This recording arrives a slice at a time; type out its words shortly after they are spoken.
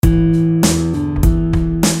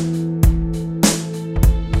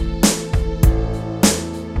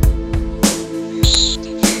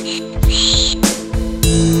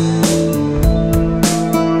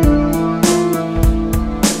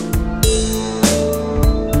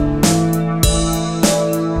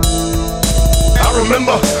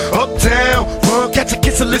remember Uptown, run, catch a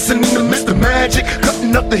kiss and listening to Mr. Magic,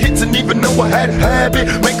 cutting up the hits and even though I had a habit,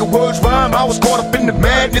 making words rhyme, I was caught up in the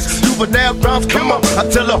madness. Juvenile rhymes, come on, I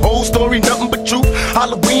tell the whole story, nothing but truth.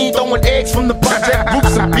 Halloween, throwing eggs from the project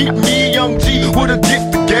roofs and beat me, young G, with a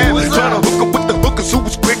gift to gab. Trying to hook up with the hookers who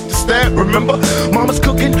was quick to stab. Remember, mama's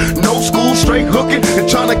cooking, no school, straight hooking, and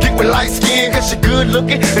trying to get with light skin, cause she good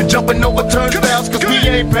looking, and jumping over turnstiles, cause we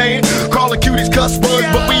ain't paying. Calling cuties cuss words,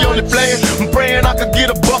 but we only playing. I'm praying I could get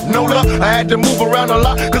a buck, no luck. I had to move around a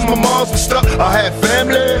lot, cause my mom's was stuck. I had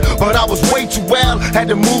family, but I was way too wild. Had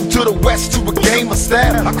to move to the west to regain my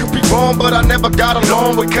style. I could be wrong, but I never got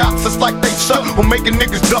along with cops. It's like they suck on making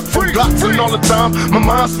niggas duck from blocks. And all the time, my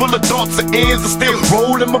mind's full of thoughts and ends. I still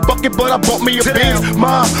roll in my bucket, but I bought me a Benz.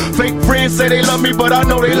 My fake friends say they love me, but I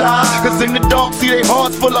know they lie, cause in the dark, see they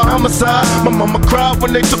hearts full of homicide. My mama cried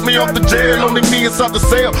when they took me off the jail. Only me inside the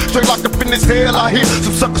cell, straight locked up in this hell. I hear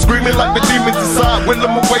some suckers screaming like the demons inside. Will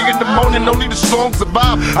them away in the morning, only the strong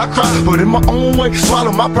survive. I cry, but in my own way,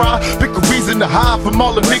 swallow my pride. Pick a reason to hide from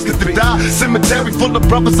all the niggas that die. Cemetery full of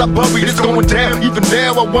brothers I buried, it's going down. Even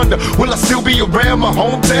now I wonder, will I still be around? My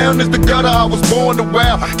hometown is the gutter I was born to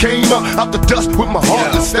wow. I came up out the dust with my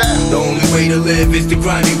heartless style. The only way to live is the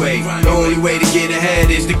grimy way. The only way to get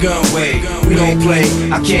ahead is the gun way. We don't play,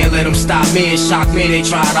 I can't let them stop me and shock me. They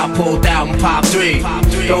tried, I pulled out and popped 3.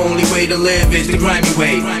 The only way to live is the grimy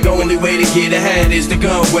way. The only way to get ahead is the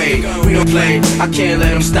gun way. We don't play, I can't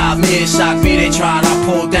let them stop me and shock me. They tried, I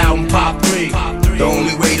pulled out and popped 3. The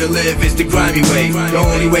only way to live is the grimy way. The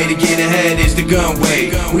only way to get ahead is the gun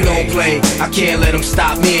way. We don't play, I can't let them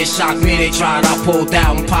stop me and shock me. They tried, I pulled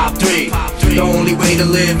out and popped 3. The only way to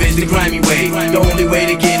live is the grimy way. The only way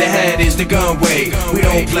to get ahead is the gun way. We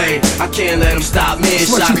don't play, I can't let them stop me and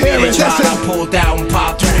shock me. They tried, I pulled out and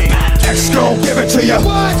popped 3. X gon' give it to ya.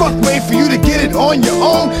 Fuck, wait for you to get it on your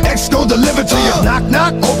own. X gon' deliver to ya. Knock,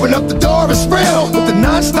 knock, open up the door, it's real. With the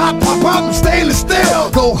non-stop pop-up and stainless steel.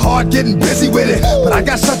 Go hard, getting busy with it. But I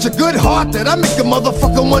got such a good heart that I make a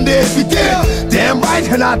motherfucker wonder if he did. Damn right,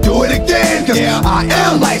 and I do it again. Cause I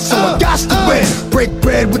am light, so I got to win. Break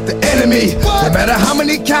bread with the enemy. No matter how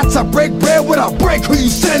many cats I break bread with, I'll break who you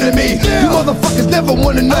sending me. You motherfuckers never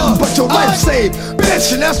wanted nothing but your life saved,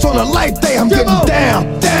 bitch, and that's on a light day. I'm getting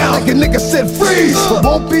down, down like a nigga said freeze. But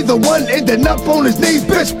won't be the one ending up on his knees,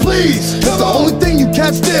 bitch, please. Cause the only thing you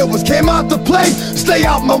cats did was came out to play. Stay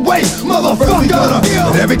out my way, motherfucker.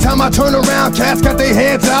 But every time I turn around, cats got their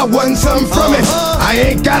hands out, wanting something from it. I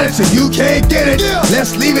ain't got it, so you can't get it.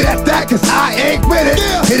 Let's leave it at that, cause I ain't with it.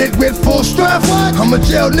 Hit it with full strength. I'm a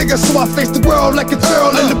jail nigga, so I face the world like a girl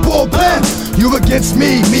in the bullpen. You against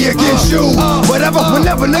me, me against you. Whatever,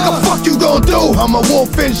 whenever, nigga, fuck you gon' do. I'm a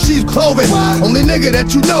wolf in sheep's clothing. Only nigga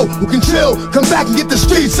that you know who can chill, come back and get the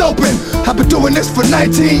streets open. I've been doing this for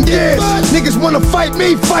 19 years. Niggas wanna fight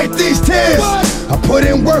me, fight these tears. I put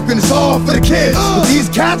in work and it's all for the kids. But these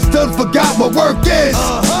cats done forgot what work is.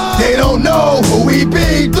 They don't know who we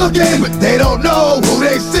be looking, but they don't know who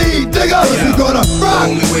they see. Nigga, we gonna rock.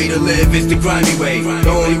 The only way to live is the grimy way.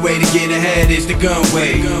 The only way to get ahead is the gun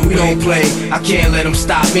way. We don't play, I can't let them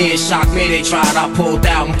stop me and shock me. They tried, I pulled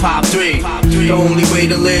out and popped 3. The only way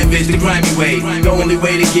to live is the grimy way. The only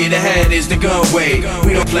way to get ahead is the gun way.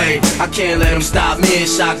 We don't play, I can't let them stop me and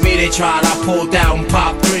shock me. They tried, I pulled out and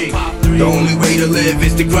popped 3. The only way to live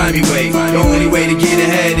is the grimy way. The only way to get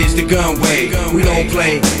ahead is the gun way. We don't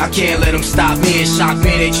play, I can't let them stop me and shock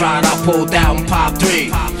me. They tried, I pulled out and popped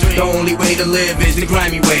 3. The only way to live is the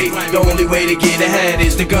grimy way. The only way to get ahead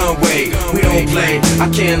is the gun way. We don't play,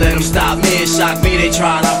 I can't let them stop me and shock me. They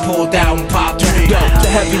tried, I pulled out and popped 3. Yo, the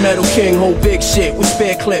heavy metal king hold big shit with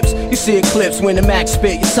spare clips. You see eclipse when the max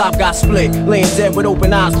spit, your top got split. Laying dead with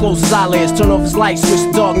open eyes, close his eyelids. Turn off his light, switch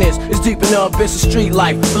to darkness. It's deep in the abyss of street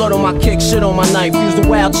life. Blood on my kick, shit on my knife. Use the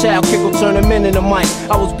wild child, kick will turn him into mic.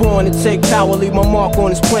 I was born to take power, leave my mark on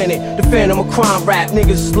this planet. The phantom of crime rap, niggas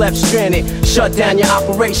is left stranded. Shut down your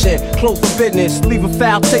operation, close for business. Leave a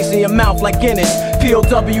foul taste in your mouth like Guinness.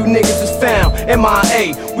 POW niggas is found,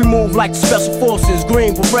 MIA. We move like the special forces,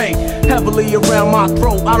 Green Beret. Heavily around my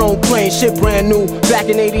throat, I don't claim shit brand new. Back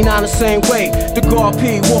in 89 the same way. The guard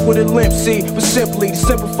P, walk with a limp, see. But simply to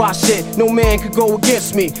simplify shit, no man could go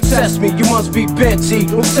against me. Test me, you must be Benty.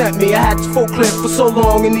 Don't tempt me, I had this full clip for so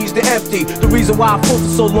long, it needs to empty. The reason why I full for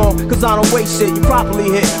so long, cause I don't waste it. You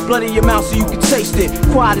properly hit, blood in your mouth so you can taste it.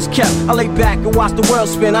 Quiet as kept, I lay back and watch the world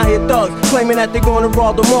spin. I hear thugs claiming that they're gonna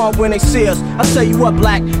rob the mall when they see us. I tell you you up,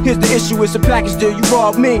 black. Here's the issue, it's a package deal. You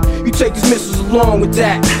rob me, you take these missiles along with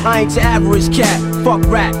that. I ain't your average cat, fuck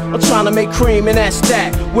rap. I'm trying to make cream and that's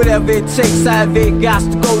that. Whatever it takes, however it got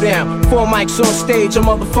to go down. 4 mics on stage, a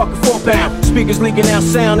motherfucking 4 pound. Speakers leaking out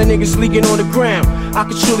sound and niggas leaking on the ground. I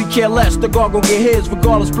could truly care less, the guard gon' get his.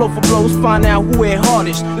 Regardless, blow for blows, find out who hit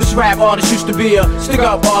hardest. This rap artist used to be a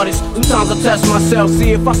stick-up artist. Sometimes I test myself,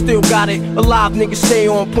 see if I still got it. Alive niggas stay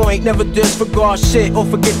on point, never disregard shit or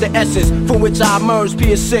forget the essence from which I emerge.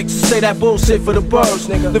 PS6, say that bullshit for the birds,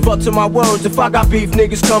 nigga. Live up to my words, if I got beef,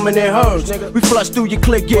 niggas coming in herds. We flush through your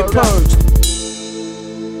clique, get purged.